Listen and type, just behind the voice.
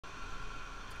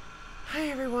Hi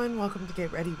everyone, welcome to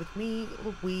Get Ready with me,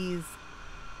 Louise.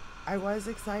 I was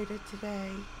excited today.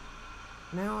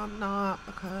 Now I'm not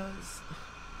because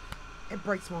it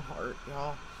breaks my heart,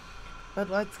 y'all. But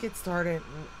let's get started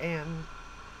and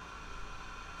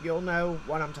you'll know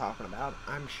what I'm talking about,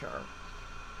 I'm sure.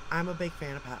 I'm a big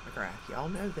fan of Pat Mcgrath. Y'all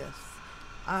know this.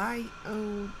 I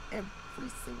own every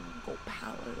single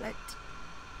palette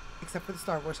except for the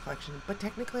Star Wars collection. But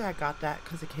technically I got that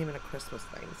because it came in a Christmas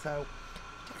thing. So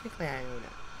technically I own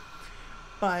it.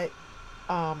 But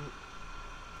I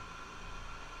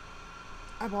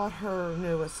bought her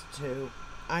newest too.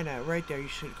 I know, right there you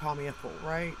should call me a fool,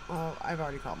 right? Well, I've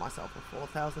already called myself a fool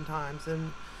 1,000 times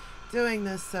in doing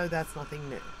this, so that's nothing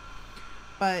new.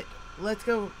 But let's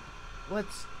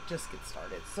just get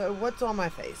started. So what's on my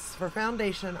face? For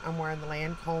foundation, I'm wearing the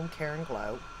Lancome Care and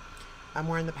Glow. I'm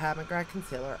wearing the Pat McGrath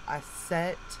concealer. I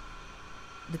set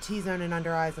the T-zone and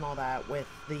under eyes and all that with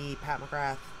the Pat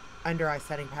McGrath under eye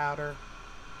setting powder,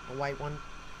 a white one.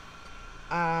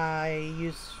 I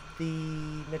use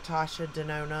the Natasha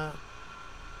Denona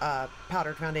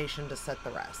powdered foundation to set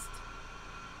the rest.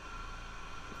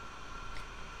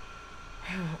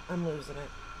 I'm losing it.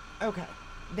 Okay,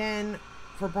 then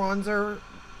for bronzer,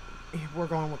 we're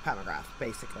going with Pat McGrath,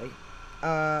 basically.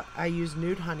 I use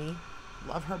Nude Honey.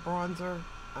 Love her bronzer.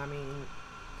 I mean,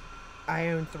 I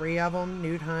own 3 of them.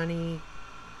 Nude Honey,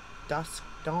 Dusk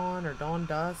Dawn or Dawn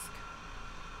Dusk,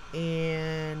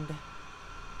 and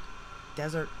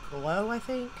Desert Glow, I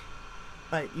think.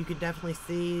 But you can definitely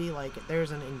see, like,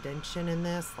 there's an indentation in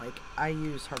this. Like, I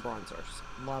use her bronzers.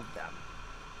 Love them.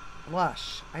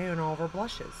 Blush. I own all of her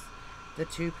blushes. The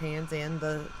 2 pans and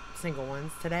the single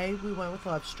ones. Today, we went with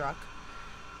Love Struck.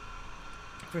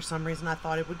 For some reason, I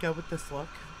thought it would go with this look.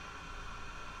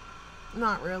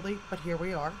 Not really, but here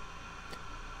we are.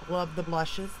 Love the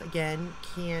blushes. Again,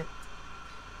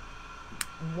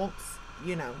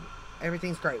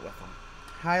 everything's great with them.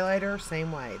 Highlighter,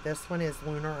 same way. This one is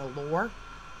Lunar Allure.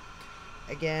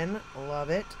 Again, love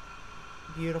it.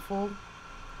 Beautiful.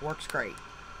 Works great.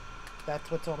 That's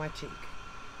what's on my cheek.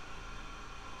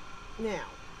 Now,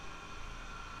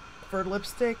 for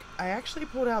lipstick, I actually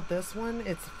pulled out this one.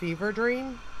 It's Fever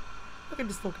Dream. Look at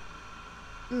this little...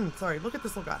 look at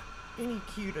this little guy. Ain't he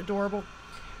cute, adorable?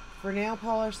 For nail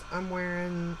polish, I'm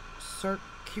wearing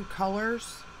Cute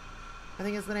Colors, I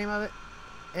think is the name of it,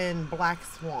 and Black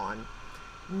Swan.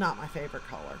 Not my favorite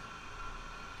color.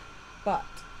 But,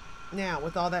 now,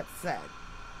 with all that said,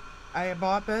 I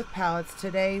bought both palettes.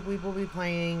 Today, we will be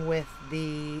playing with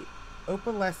the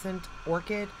Opalescent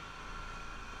Orchid,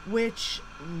 which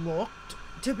looked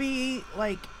to be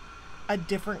like a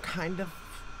different kind of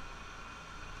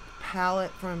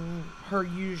palette from her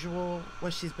usual,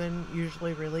 what she's been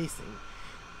usually releasing.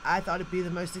 I thought it'd be the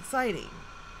most exciting.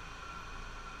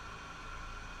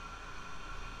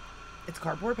 It's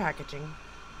cardboard packaging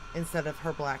instead of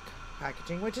her black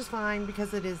packaging, which is fine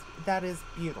because that is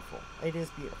beautiful. It is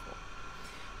beautiful.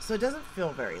 So it doesn't feel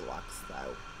very luxe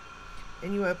though.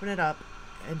 And you open it up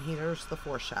and here's the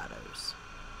foreshadows.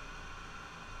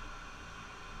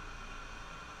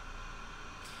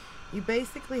 You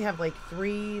basically have like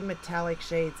 3 metallic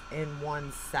shades and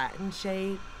 1 satin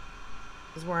shade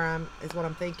is what I'm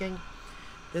thinking.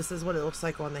 This is what it looks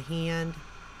like on the hand.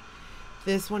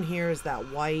 This one here is that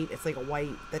white. It's like a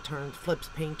white that flips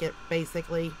pink,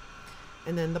 basically.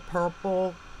 And then the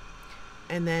purple.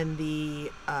 And then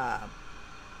the,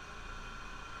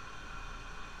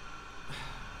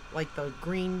 like the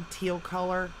green teal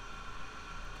color.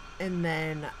 And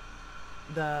then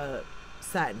the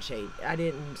satin shade. I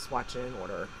didn't swatch it in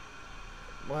order.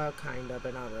 Well, kind of,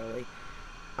 but not really.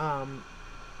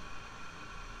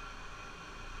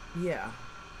 Yeah.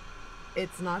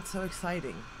 It's not so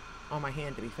exciting on my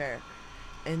hand, to be fair.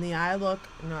 And the eye look,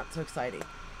 not so exciting.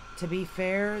 To be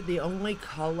fair, the only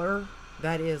color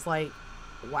that is like,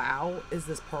 wow, is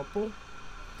this purple.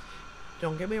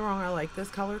 Don't get me wrong, I like this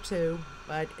color too,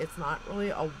 but it's not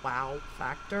really a wow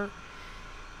factor.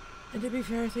 And to be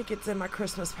fair, I think it's in my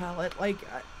Christmas palette. Like,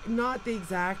 not the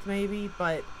exact maybe,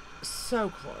 but so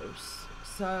close.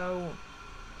 So,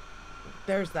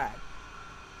 there's that.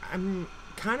 I'm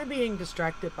kind of being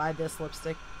distracted by this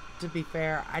lipstick, to be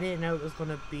fair. I didn't know it was going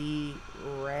to be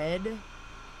red.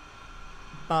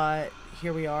 But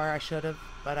here we are. I should have,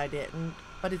 but I didn't.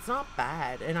 But it's not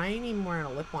bad. And I ain't even wearing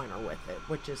a lip liner with it,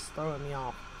 which is throwing me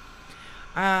off.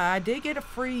 I did get a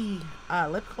free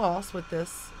lip gloss with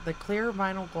this, the clear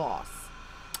vinyl gloss.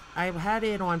 I had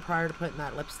it on prior to putting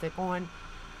that lipstick on,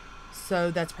 so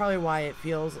that's probably why it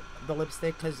feels the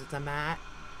lipstick, because it's a matte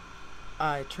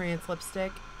trans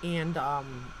lipstick. And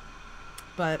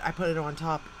but I put it on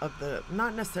top of the,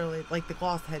 not necessarily, like the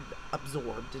gloss had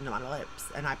absorbed into my lips,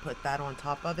 and I put that on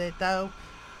top of it though.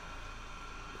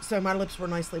 So my lips were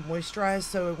nicely moisturized,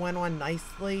 so it went on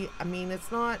nicely. I mean,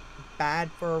 it's not bad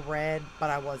for a red,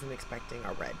 but I wasn't expecting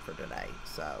a red for today.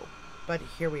 So, but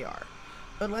here we are.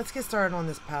 But let's get started on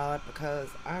this palette because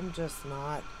I'm just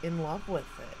not in love with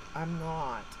it. I'm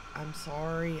not. I'm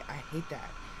sorry. I hate that.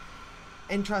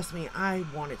 And trust me, I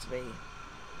want it to be.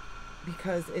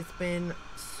 Because it's been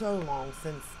so long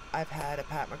since I've had a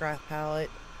Pat McGrath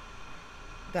palette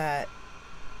that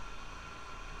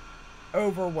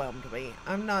overwhelmed me.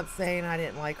 I'm not saying I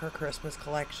didn't like her Christmas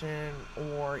collection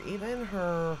or even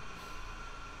her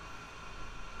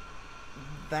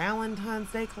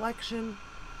Valentine's Day collection,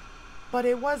 but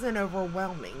it wasn't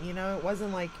overwhelming. You know, it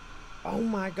wasn't like, oh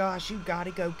my gosh, you gotta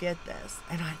go get this.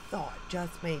 And I thought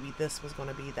just maybe this was going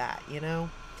to be that, you know.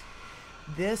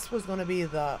 This was going to be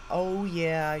the, oh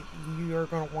yeah, you're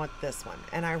going to want this one.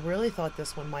 And I really thought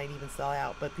this one might even sell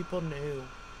out, but people knew.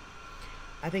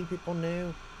 I think people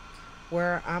knew.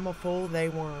 Where I'm a fool, they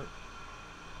weren't.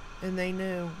 And they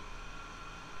knew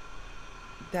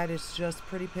that it's just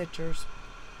pretty pictures,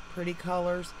 pretty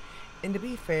colors. And to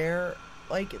be fair,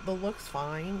 like, the look's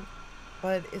fine,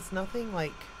 but it's nothing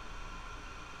like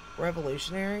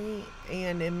revolutionary.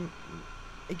 And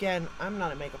again, I'm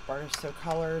not a makeup artist, so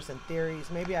colors and theories,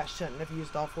 maybe I shouldn't have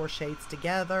used all 4 shades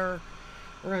together.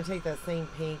 We're going to take that same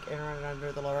pink and run it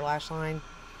under the lower lash line.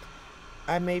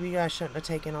 Maybe I shouldn't have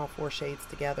taken all 4 shades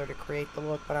together to create the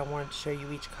look, but I wanted to show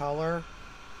you each color.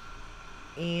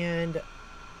 And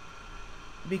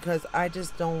because I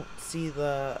just don't see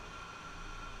the,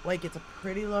 like, it's a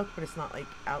pretty look, but it's not like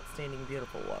outstanding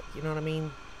beautiful look. You know what I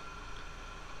mean?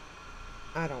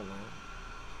 I don't know.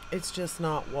 It's just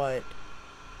not what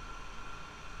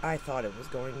I thought it was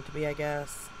going to be, I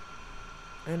guess.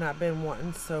 And I've been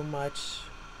wanting so much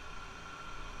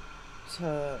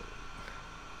to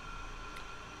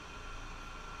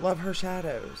love her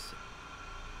shadows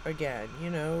again,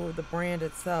 you know, the brand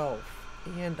itself.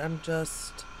 And I'm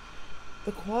just,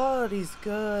 the quality's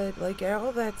good, like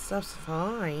all that stuff's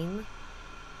fine.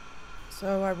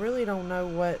 So I really don't know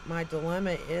what my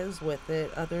dilemma is with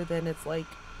it, other than it's like,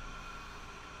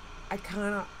 I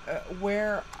kind of,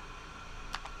 where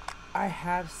I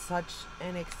have such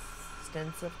an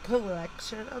extensive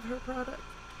collection of her products,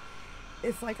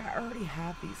 it's like I already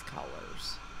have these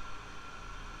colors.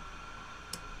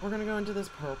 We're going to go into this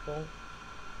purple,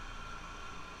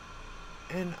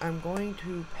 and I'm going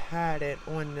to pat it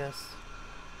on this,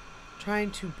 trying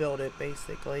to build it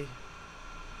basically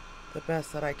the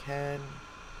best that I can.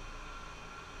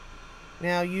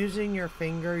 Now, using your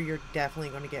finger, you're definitely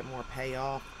going to get more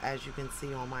payoff, as you can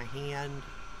see on my hand,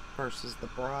 versus the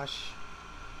brush.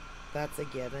 That's a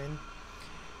given.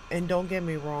 And don't get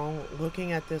me wrong,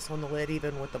 looking at this on the lid,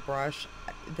 even with the brush,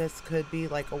 this could be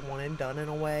like a one and done in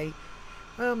a way.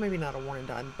 Well, maybe not a one and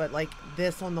done, but like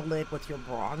this on the lid with your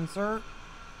bronzer,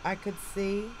 I could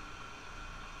see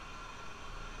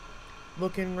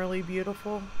looking really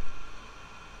beautiful,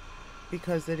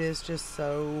 because it is just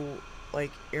so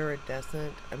like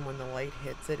iridescent, and when the light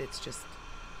hits it, it's just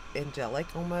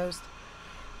angelic almost.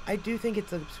 I do think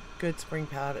it's a good spring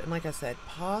palette, and like I said,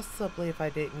 possibly if I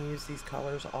didn't use these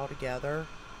colors all together,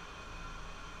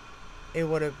 it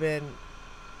would have been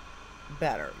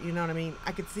better. You know what I mean?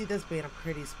 I could see this being a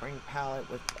pretty spring palette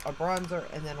with a bronzer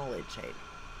and then a lid shade.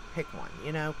 Pick one,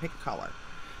 you know, pick a color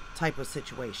type of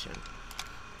situation,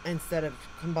 instead of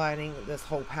combining this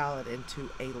whole palette into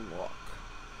a look.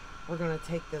 We're going to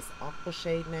take this aqua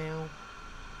shade now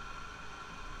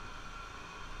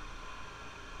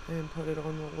and put it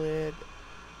on the lid.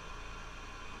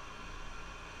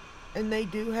 And they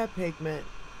do have pigment.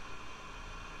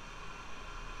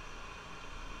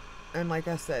 And like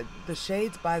I said, the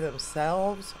shades by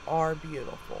themselves are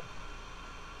beautiful.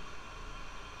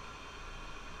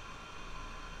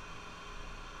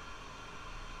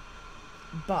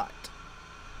 But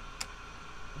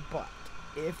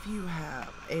if you have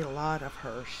a lot of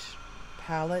her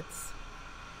palettes,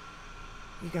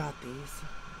 you got these.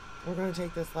 We're going to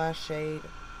take this last shade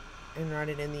and write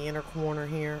it in the inner corner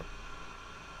here.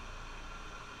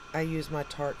 I use my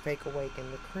Tarte Fake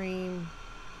Awaken the cream.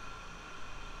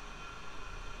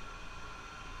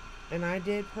 And I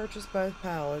did purchase both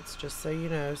palettes, just so you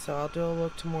know, so I'll do a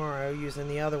look tomorrow using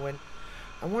the other one.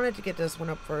 I wanted to get this one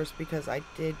up first because I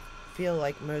did feel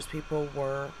like most people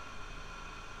were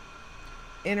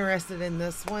interested in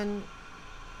this one,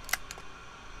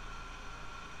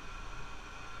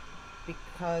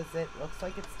 because it looks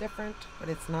like it's different, but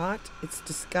it's not. It's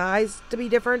disguised to be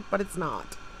different, but it's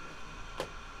not.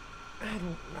 I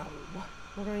don't know.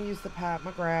 We're going to use the Pat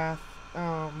McGrath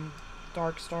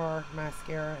Dark Star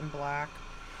mascara in black.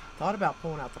 Thought about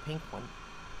pulling out the pink one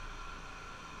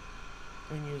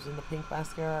and using the pink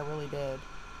mascara. I really did.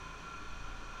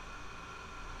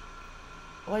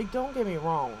 Like, don't get me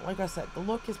wrong. Like I said, the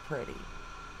look is pretty.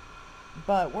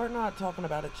 But we're not talking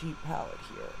about a cheap palette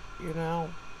here, you know?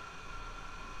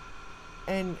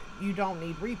 And you don't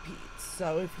need repeats.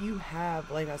 So if you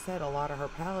have, like I said, a lot of her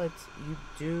palettes, you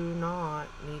do not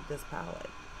need this palette.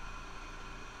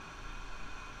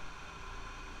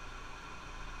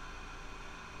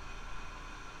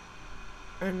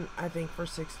 And I think for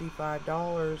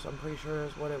 $65, I'm pretty sure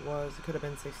is what it was. It could have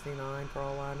been $69 for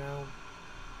all I know.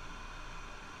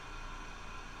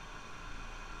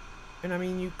 And I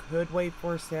mean, you could wait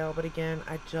for a sale, but again,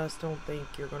 I just don't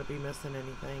think you're going to be missing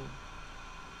anything.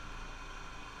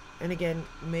 And again,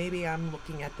 maybe I'm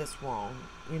looking at this wrong.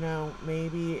 You know,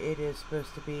 maybe it is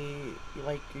supposed to be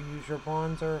like you use your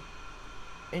bronzer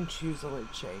and choose a lid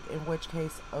shade. In which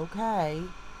case, okay.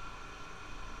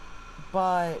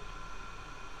 But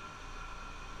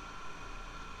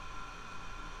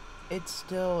it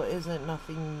still isn't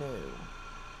nothing new.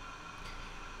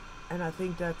 And I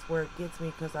think that's where it gets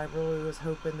me, because I really was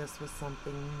hoping this was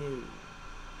something new.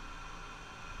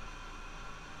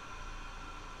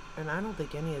 And I don't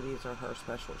think any of these are her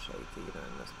special shades either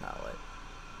in this palette.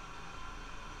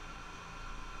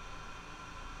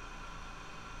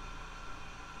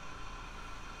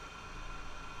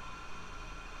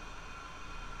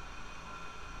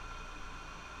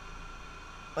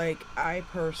 Like, I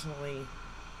personally,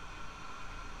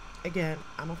 again,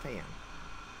 I'm a fan.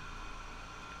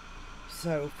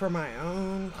 So for my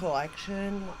own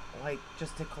collection, like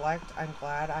just to collect, I'm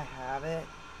glad I have it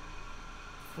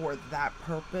for that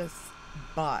purpose.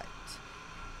 But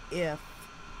if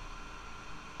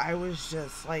I was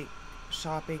just like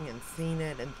shopping and seen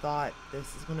it and thought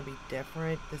this is going to be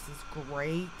different, this is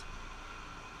great,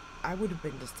 I would have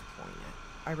been disappointed.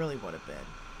 I really would have been.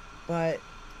 But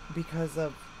because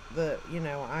of the, you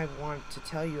know, I want to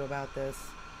tell you about this,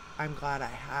 I'm glad I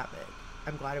have it.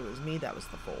 I'm glad it was me that was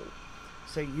the fool.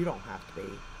 So you don't have to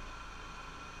be.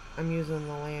 I'm using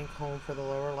the Lancome for the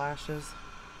lower lashes.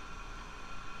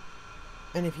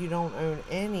 And if you don't own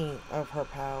any of her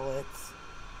palettes,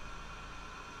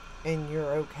 and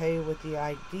you're okay with the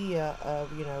idea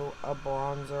of, you know, a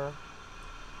bronzer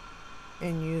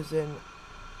and using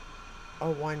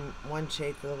a one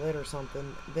shade for the lid or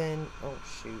something, then, oh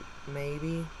shoot,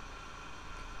 maybe.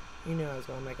 You knew I was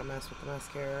going to make a mess with the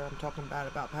mascara. I'm talking bad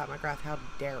about Pat McGrath. How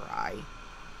dare I?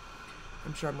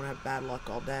 I'm sure I'm going to have bad luck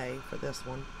all day for this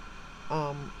one.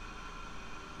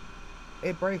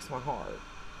 It breaks my heart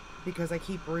because I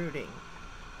keep rooting.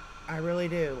 I really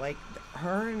do. Like,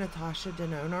 her and Natasha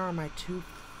Denona are my two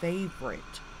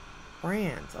favorite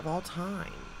brands of all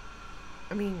time.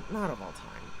 I mean, not of all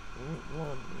time,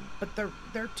 but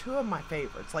they're two of my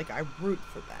favorites. Like, I root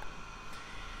for them.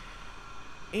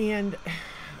 And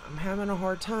I'm having a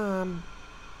hard time.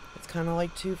 It's kind of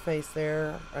like Too Faced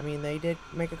there. I mean, they did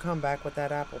make a comeback with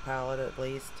that Apple palette at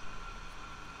least.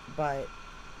 But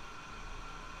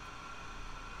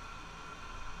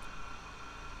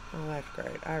oh, that's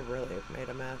great. I really have made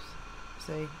a mess.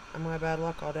 See, I'm my bad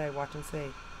luck all day. Watch and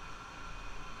see.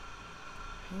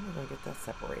 How am I going to get that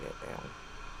separated down?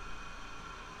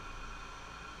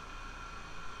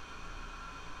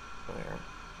 There.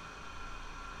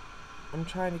 I'm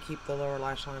trying to keep the lower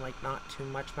lash line like not too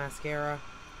much mascara.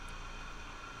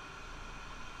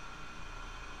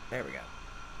 There we go.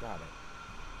 Got it.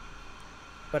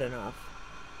 But enough.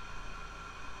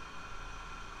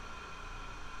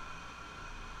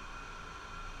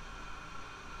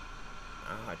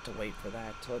 I'll have to wait for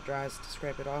that till it dries to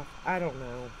scrape it off. I don't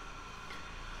know.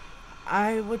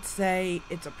 I would say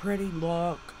it's a pretty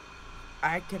look.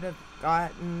 I could have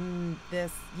gotten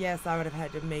this. Yes, I would have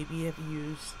had to maybe have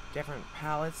used different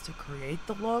palettes to create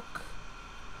the look.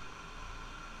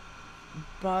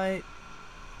 But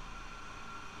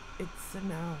it's a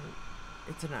no.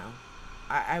 It's a no.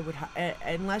 I would,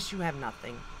 unless you have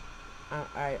nothing,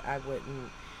 I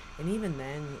wouldn't. And even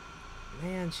then,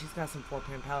 man, she's got some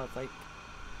 4-pan palettes like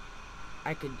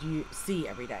I could see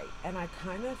every day. And I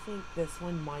kind of think this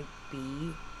one might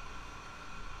be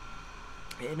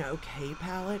an okay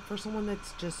palette for someone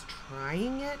that's just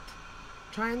trying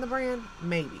the brand,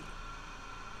 maybe.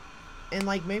 And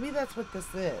like, maybe that's what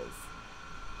this is.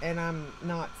 And I'm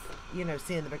not, you know,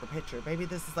 seeing the bigger picture. Maybe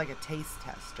this is like a taste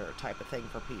tester type of thing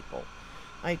for people.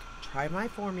 Like, try my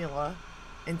formula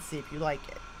and see if you like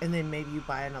it. And then maybe you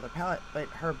buy another palette. But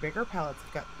her bigger palettes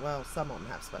have got, well, some of them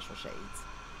have special shades.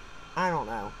 I don't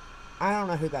know. I don't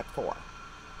know who that's for.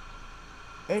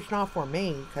 It's not for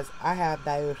me because I have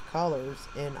those colors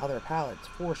in other palettes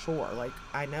for sure. Like,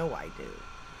 I know I do.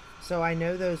 So I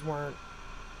know those weren't,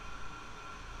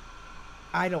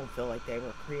 I don't feel like they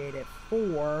were created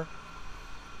for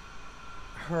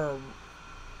her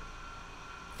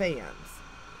fans,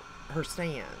 her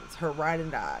stands, her ride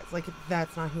and dies. Like,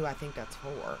 that's not who I think that's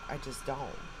for. I just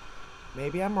don't.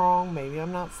 Maybe I'm wrong. Maybe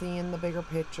I'm not seeing the bigger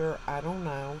picture. I don't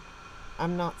know.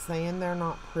 I'm not saying they're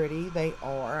not pretty. They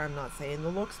are. I'm not saying the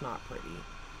look's not pretty.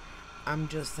 I'm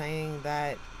just saying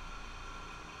that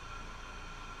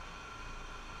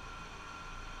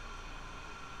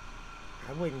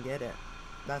I wouldn't get it.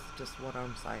 That's just what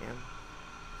I'm saying.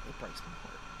 It breaks my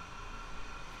heart.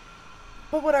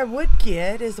 But what I would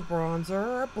get is a bronzer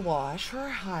or a blush or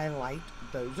a highlight.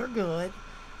 Those are good.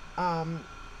 Um,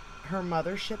 Her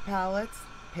mothership palettes,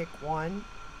 pick one.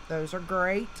 Those are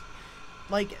great.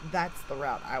 Like, that's the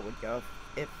route I would go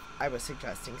if I was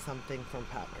suggesting something from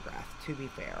Pat McGrath, to be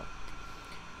fair.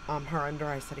 Her under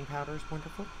eye setting powder is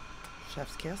wonderful.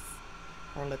 Chef's kiss.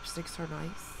 Her lipsticks are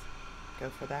nice. Go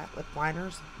for that. Lip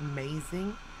liners,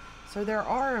 amazing. So there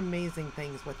are amazing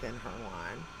things within her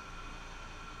line.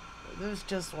 This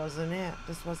just wasn't it.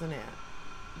 This wasn't it.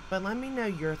 But let me know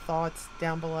your thoughts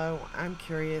down below. I'm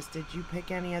curious. Did you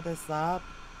pick any of this up?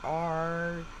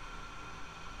 Or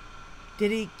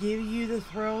did it give you the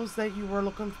thrills that you were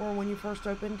looking for when you first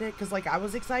opened it? Because, like, I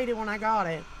was excited when I got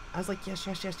it. I was like, yes,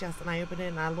 yes, yes, yes. And I opened it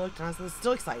and I looked and I was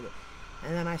still excited.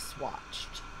 And then I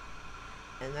swatched.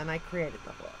 And then I created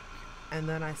the look. And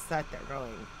then I sat there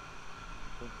going,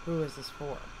 who is this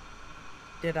for?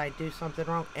 Did I do something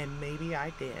wrong? And maybe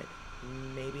I did.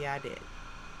 Maybe I did.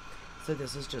 So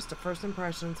this is just a first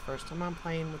impressions. First time I'm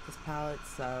playing with this palette.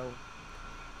 So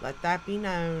let that be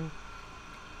known.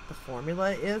 The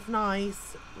formula is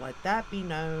nice. Let that be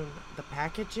known. The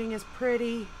packaging is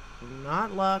pretty.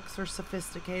 Not luxe or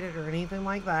sophisticated or anything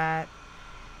like that.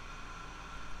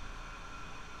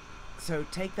 So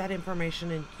take that information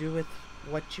and do with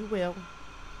what you will.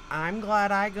 I'm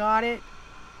glad I got it.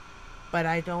 But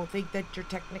I don't think that you're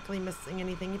technically missing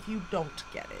anything if you don't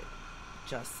get it.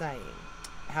 Just saying.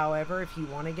 However, if you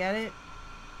want to get it,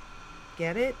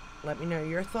 get it. Let me know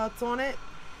your thoughts on it.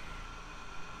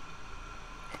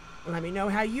 Let me know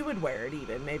how you would wear it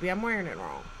even. Maybe I'm wearing it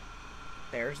wrong.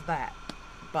 There's that.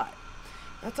 But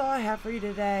that's all I have for you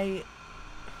today.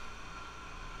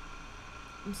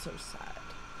 I'm so sad.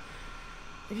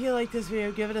 If you like this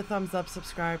video, give it a thumbs up,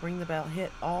 subscribe, ring the bell,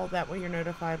 hit all. That way you're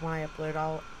notified when I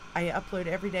upload. I upload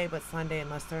every day but Sunday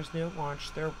unless there's new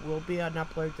launch. There will be an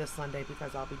upload this Sunday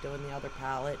because I'll be doing the other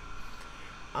palette.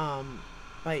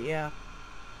 But yeah,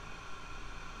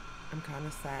 I'm kind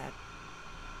of sad.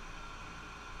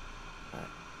 But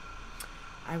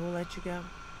I will let you go,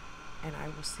 and I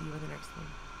will see you in the next one.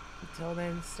 Until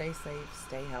then, stay safe,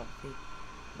 stay healthy.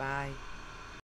 Bye.